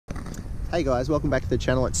Hey guys, welcome back to the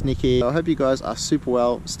channel. It's Nick here. I hope you guys are super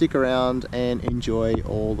well. Stick around and enjoy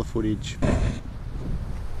all the footage.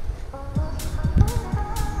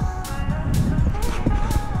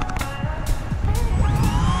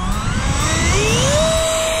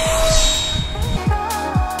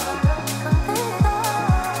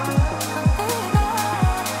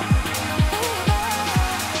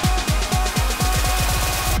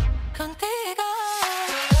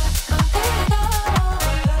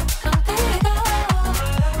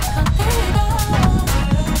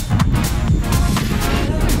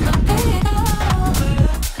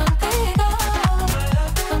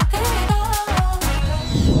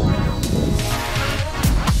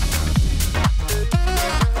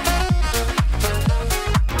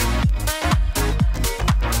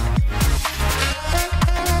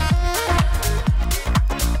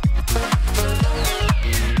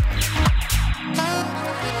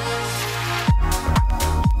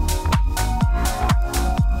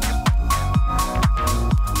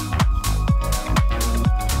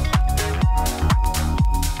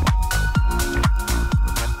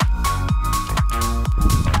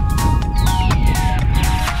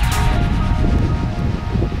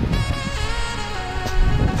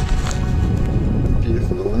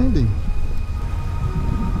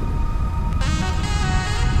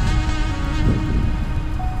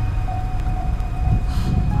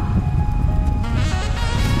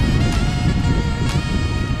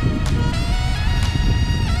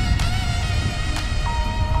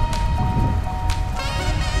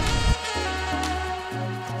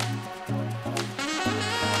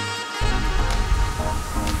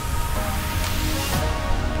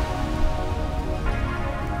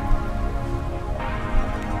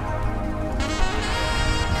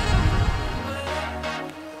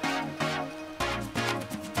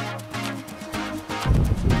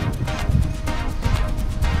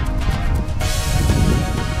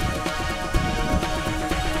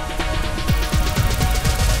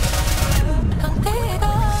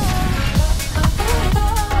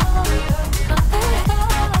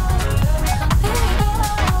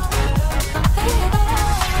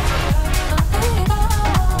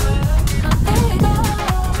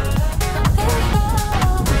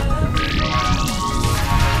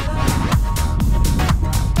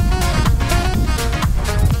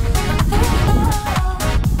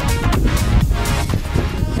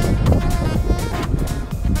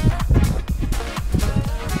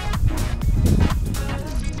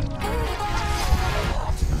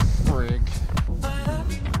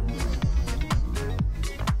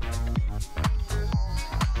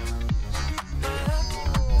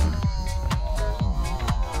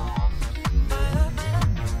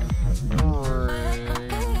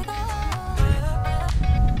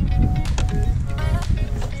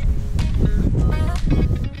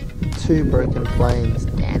 Two broken planes,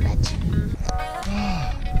 damn it.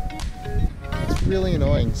 It's really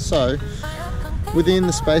annoying. So, within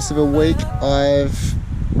the space of a week, I've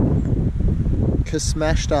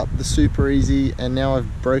smashed up the SuperEZ and now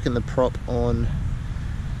I've broken the prop on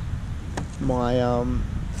my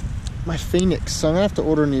my Phoenix. So I'm gonna have to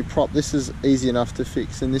order a new prop. This is easy enough to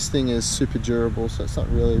fix and this thing is super durable, so it's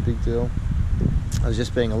not really a big deal. I was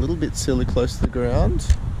just being a little bit silly close to the ground.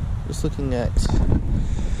 Just looking at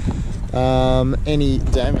any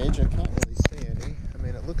damage. I can't really see any. I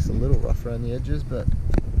mean, it looks a little rough around the edges, but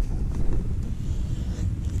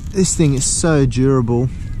this thing is so durable.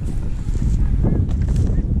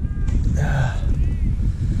 Yeah,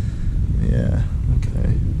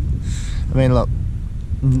 okay. I mean, look,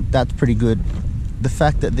 that's pretty good. The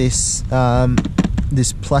fact that this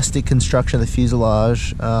this plastic construction of the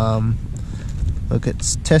fuselage, look,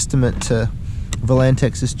 it's testament to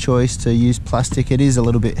Volantex's choice to use plastic. It is a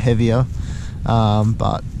little bit heavier,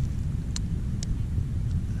 but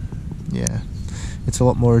yeah, it's a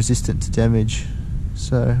lot more resistant to damage.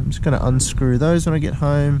 So I'm just going to unscrew those when I get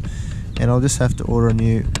home, and I'll just have to order a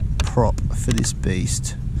new prop for this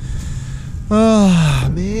beast. Oh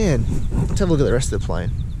man, let's have a look at the rest of the plane.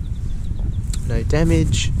 No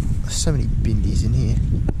damage. So many bindies in here.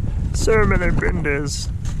 So many bindies.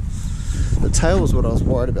 The tail was what I was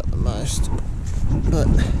worried about the most, but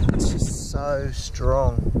it's just so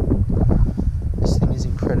strong. This thing is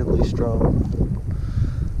incredibly strong.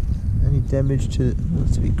 Any damage to, oh,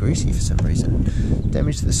 it's a bit greasy for some reason.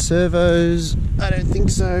 Damage to the servos? I don't think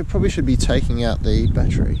so. Probably should be taking out the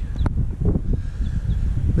battery.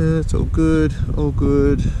 It's all good, all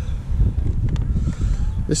good.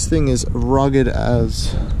 This thing is rugged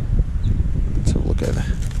as, let's have a look over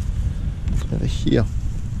here.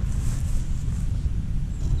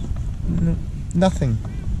 Nothing.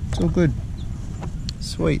 It's all good.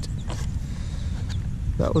 Sweet.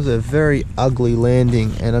 That was a very ugly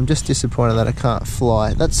landing, and I'm just disappointed that I can't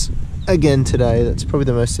fly. That's, again today, that's probably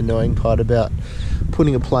the most annoying part about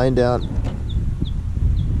putting a plane down.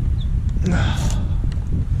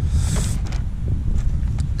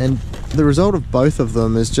 And the result of both of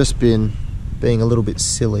them has just been being a little bit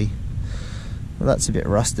silly. Well, that's a bit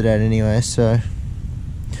rusted out anyway, so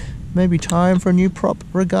maybe time for a new prop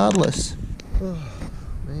regardless. Oh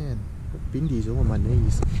man, got bindies all on my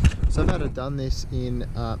knees. So if I had done this in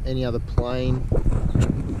any other plane,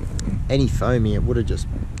 any foamy, it would have just,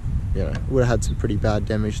 you know, would have had some pretty bad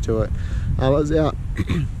damage to it. I was out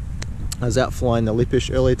flying the Lippisch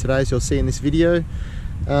earlier today, so you'll see in this video.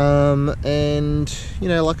 And you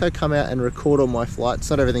know, like, I come out and record all my flights.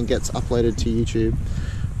 Not everything gets uploaded to YouTube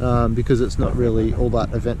because it's not really all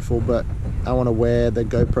that eventful, but I want to wear the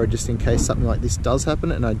GoPro just in case something like this does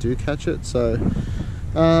happen and I do catch it. So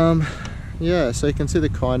yeah, so you can see the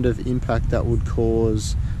kind of impact that would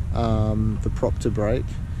cause the prop to break.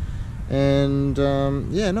 And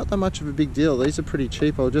yeah, not that much of a big deal. These are pretty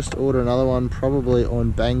cheap. I'll just order another one probably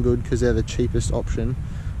on Banggood because they're the cheapest option.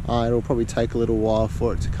 It'll probably take a little while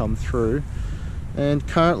for it to come through. And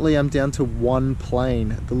currently I'm down to one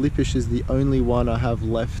plane. The Lippisch is the only one I have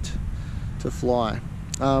left to fly.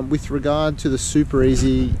 With regard to the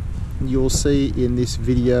SuperEZ, you'll see in this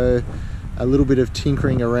video a little bit of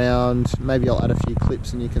tinkering around. Maybe I'll add a few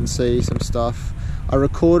clips and you can see some stuff. I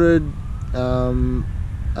recorded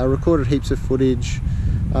heaps of footage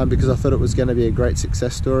because I thought it was going to be a great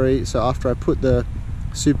success story. So after I put the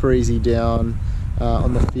SuperEZ down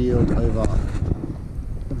on the field over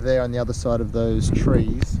there on the other side of those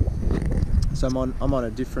trees, so I'm on a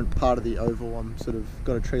different part of the oval. I'm sort of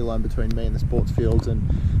got a tree line between me and the sports fields, and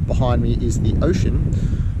behind me is the ocean.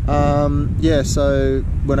 Yeah, so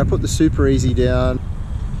when I put the SuperEZ down,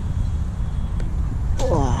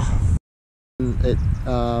 it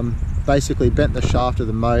basically bent the shaft of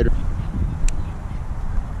the motor.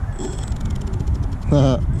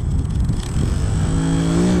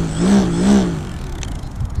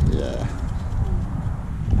 Yeah,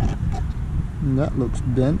 and that looks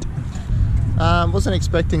bent. Wasn't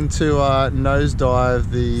expecting to nosedive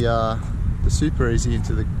the SuperEZ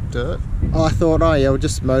into the dirt. I thought, oh yeah, we'll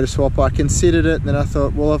just motor swap. I considered it, then I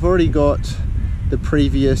thought, well, I've already got the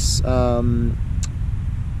previous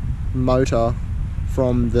motor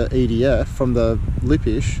from the EDF, from the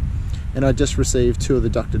Lippisch, and I just received 2 of the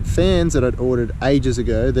ducted fans that I'd ordered ages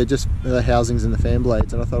ago. They're just the housings and the fan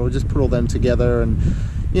blades, and I thought I'll just put all them together, and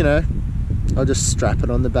you know, I'll just strap it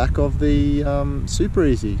on the back of the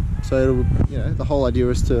SuperEZ. So it'll, you know, the whole idea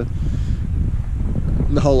was to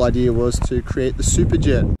create the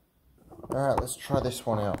Superjet. All right, let's try this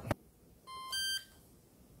one out.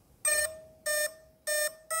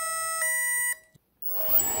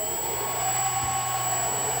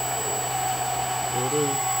 There it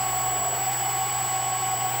is.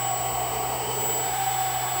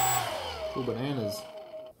 Cool bananas.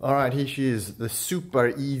 All right, here she is, the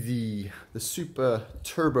SuperEZ, the Super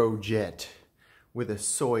Turbojet with a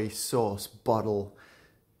soy sauce bottle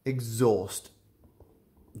exhaust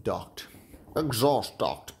duct. Exhaust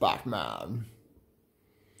duct, Batman.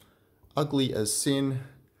 Ugly as sin,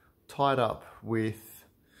 tied up with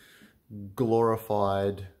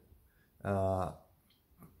glorified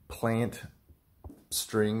plant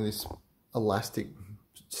string, this elastic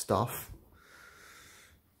stuff.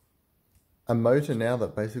 A motor now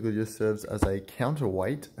that basically just serves as a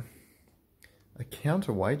counterweight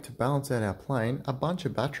to balance out our plane. A bunch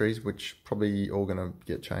of batteries, which probably all gonna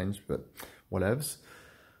get changed, but whatevs.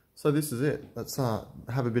 So this is it. Let's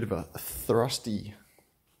have a bit of a thrusty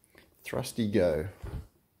go.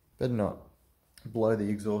 Better not blow the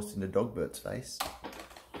exhaust into Dogbert's face. I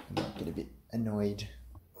might get a bit annoyed.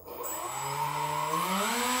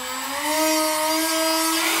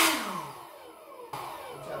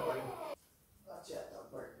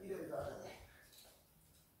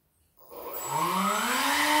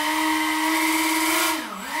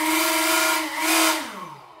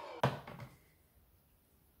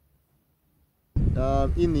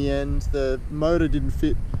 In the end, the motor didn't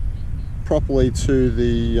fit properly to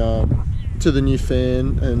the new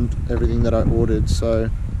fan and everything that I ordered, so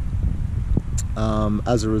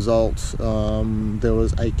as a result there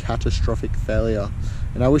was a catastrophic failure,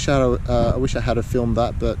 and I wish I had filmed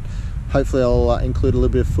that, but hopefully I'll include a little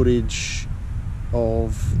bit of footage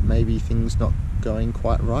of maybe things not going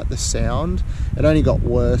quite right. The sound, it only got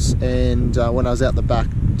worse, and when I was out the back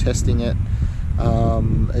testing it,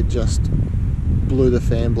 it just blew the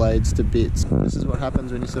fan blades to bits. This is what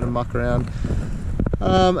happens when you sort of muck around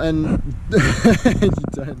and you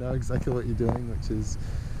don't know exactly what you're doing, which is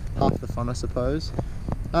half the fun, I suppose.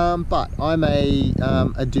 But I'm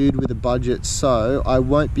a dude with a budget, so I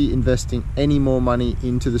won't be investing any more money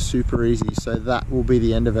into the SuperEZ. So that will be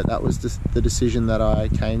the end of it. That was the decision that I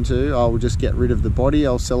came to. I will just get rid of the body.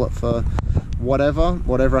 I'll sell it for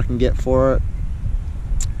whatever I can get for it,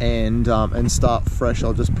 and start fresh.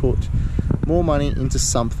 I'll just put more money into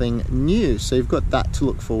something new. So you've got that to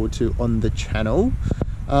look forward to on the channel.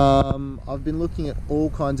 I've been looking at all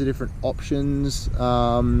kinds of different options,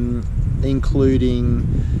 including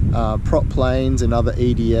prop planes and other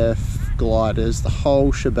EDF gliders, the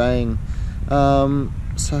whole shebang.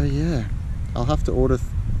 So yeah, I'll have to order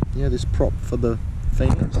this prop for the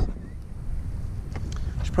Phoenix.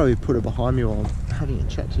 I should probably put it behind me while I'm having a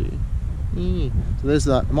chat to you. Yeah. So there's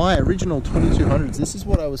that. My original 2200s, this is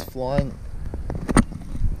what I was flying.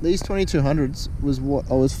 These 2200s was what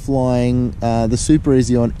I was flying the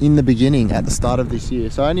SuperEZ on in the beginning, at the start of this year.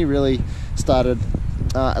 So I only really started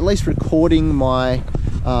at least recording my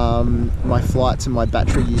my flights and my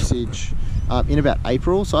battery usage in about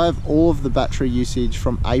April. So I have all of the battery usage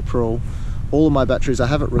from April, all of my batteries. I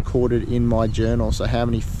have it recorded in my journal. So how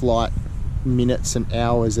many flight minutes and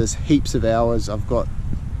hours, there's heaps of hours. I've got,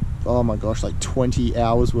 oh my gosh, like 20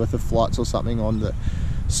 hours worth of flights or something on the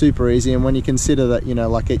SuperEZ. And when you consider that,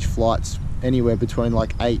 like each flight's anywhere between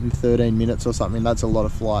like 8 and 13 minutes or something, that's a lot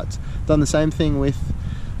of flights. Done the same thing with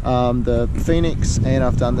the Phoenix, and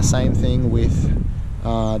I've done the same thing with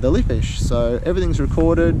the Lippisch. So everything's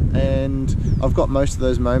recorded, and I've got most of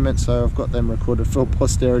those moments, so I've got them recorded for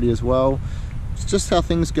posterity as well. It's just how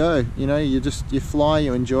things go, you fly,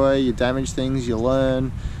 you enjoy, you damage things, you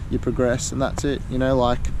learn, you progress, and that's it.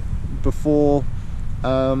 Like before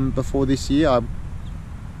this year,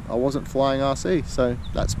 I wasn't flying RC, so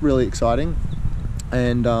that's really exciting.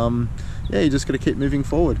 And yeah, you just got to keep moving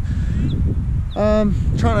forward. I'm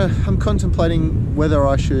contemplating whether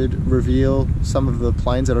I should reveal some of the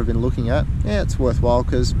planes that I've been looking at. Yeah, it's worthwhile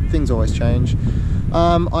because things always change.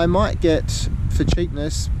 I might get, for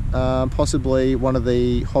cheapness, possibly one of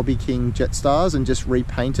the Hobby King Jetstars and just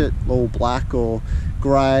repaint it all black or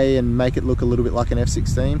grey and make it look a little bit like an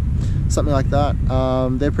F-16, something like that.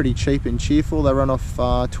 They're pretty cheap and cheerful. They run off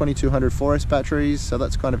 2200 4S batteries, so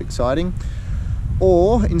that's kind of exciting.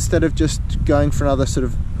 Or instead of just going for another sort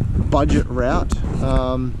of budget route,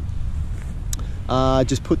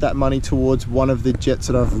 just put that money towards one of the jets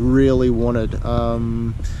that I've really wanted.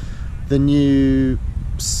 The new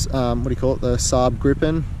what do you call it, the Saab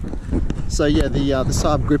Gripen. So yeah, the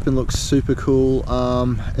Saab Gripen looks super cool.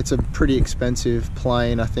 It's a pretty expensive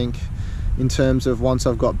plane, I think, in terms of once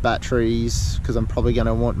I've got batteries, because I'm probably going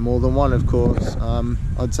to want more than one, of course.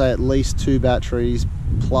 I'd say at least 2 batteries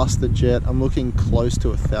plus the jet. I'm looking close to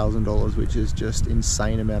 $1,000, which is just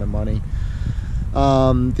insane amount of money.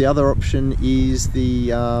 The other option is the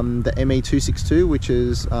ME262, which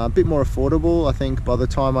is a bit more affordable. I think by the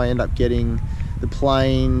time I end up getting the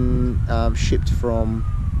plane shipped from,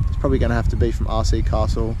 it's probably going to have to be from RC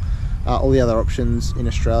Castle. All the other options in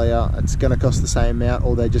Australia, it's going to cost the same amount,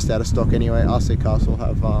 or they're just out of stock anyway. RC Castle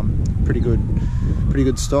have pretty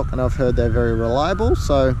good stock, and I've heard they're very reliable,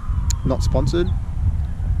 so not sponsored.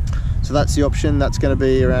 So that's the option. That's going to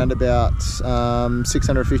be around about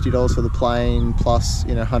 $650 for the plane, plus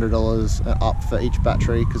 $100 up for each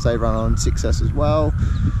battery, because they run on 6S as well.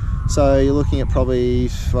 So you're looking at probably,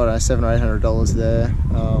 I don't know, $700 or $800 there.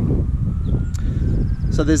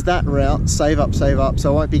 So there's that route, save up. So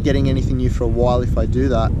I won't be getting anything new for a while if I do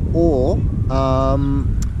that. Or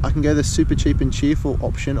I can go the super cheap and cheerful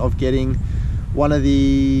option of getting one of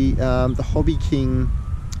the Hobby King,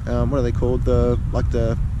 what are they called? The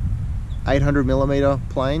 800mm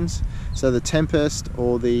planes. So the Tempest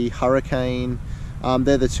or the Hurricane.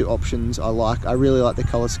 They're the 2 options I like. I really like the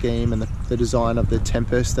color scheme and the design of the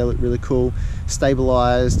Tempest. They look really cool,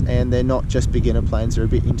 stabilized, and they're not just beginner planes, they're a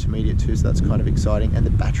bit intermediate too, so that's kind of exciting. And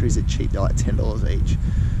the batteries are cheap, they're like $10 each.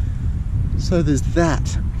 So there's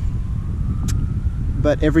that.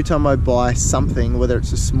 But every time I buy something, whether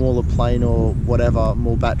it's a smaller plane or whatever,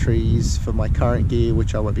 more batteries for my current gear,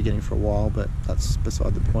 which I won't be getting for a while, but that's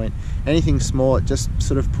beside the point. Anything small, it just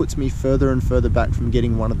sort of puts me further and further back from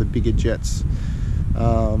getting one of the bigger jets.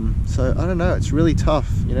 So I don't know, it's really tough.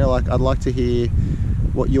 Like, I'd like to hear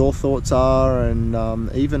what your thoughts are, and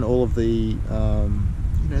even all of the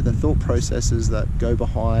the thought processes that go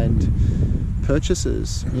behind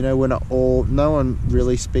purchases. We're not all, no one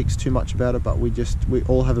really speaks too much about it, but we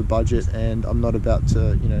all have a budget, and I'm not about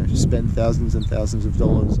to spend thousands and thousands of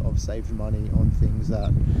dollars of saved money on things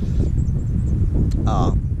that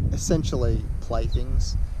are essentially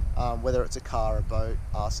playthings, whether it's a car, a boat,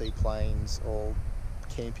 RC planes, or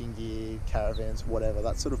camping gear, caravans, whatever,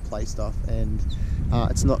 that sort of play stuff. And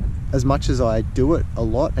it's not as much as I do it a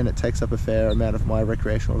lot, and it takes up a fair amount of my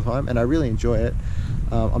recreational time, and I really enjoy it.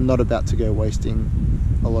 I'm not about to go wasting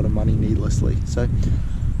a lot of money needlessly. So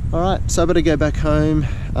alright, so I better go back home,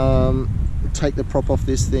 take the prop off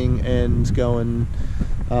this thing, and go and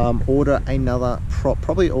order another prop.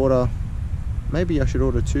 Maybe I should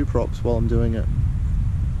order 2 props while I'm doing it.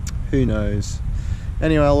 Who knows?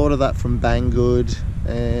 Anyway, I'll order that from Banggood,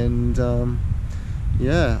 and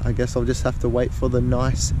yeah, I guess I'll just have to wait for the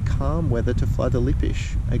nice calm weather to fly to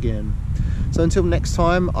Lippisch again. So until next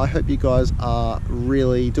time, I hope you guys are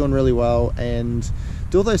doing really well, and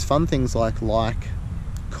do all those fun things like,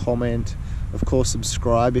 comment, of course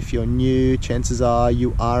subscribe if you're new. Chances are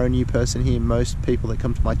you are a new person here. Most people that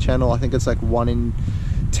come to my channel, I think it's like 1 in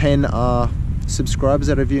 10 are subscribers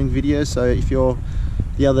that are viewing videos. So if you're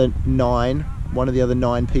one of the other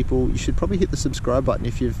 9 people, you should probably hit the subscribe button.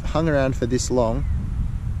 If you've hung around for this long,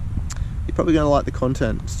 you're probably going to like the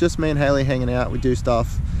content. It's just me and Hayley hanging out. We do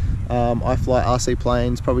stuff. I fly RC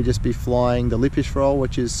planes, probably just be flying the Lippisch roll,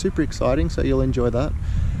 which is super exciting, so you'll enjoy that.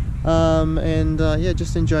 Yeah,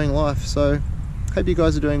 just enjoying life. So hope you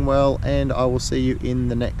guys are doing well, and I will see you in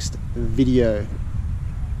the next video.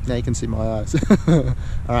 Now you can see my eyes.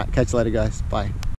 Alright, catch you later guys, bye.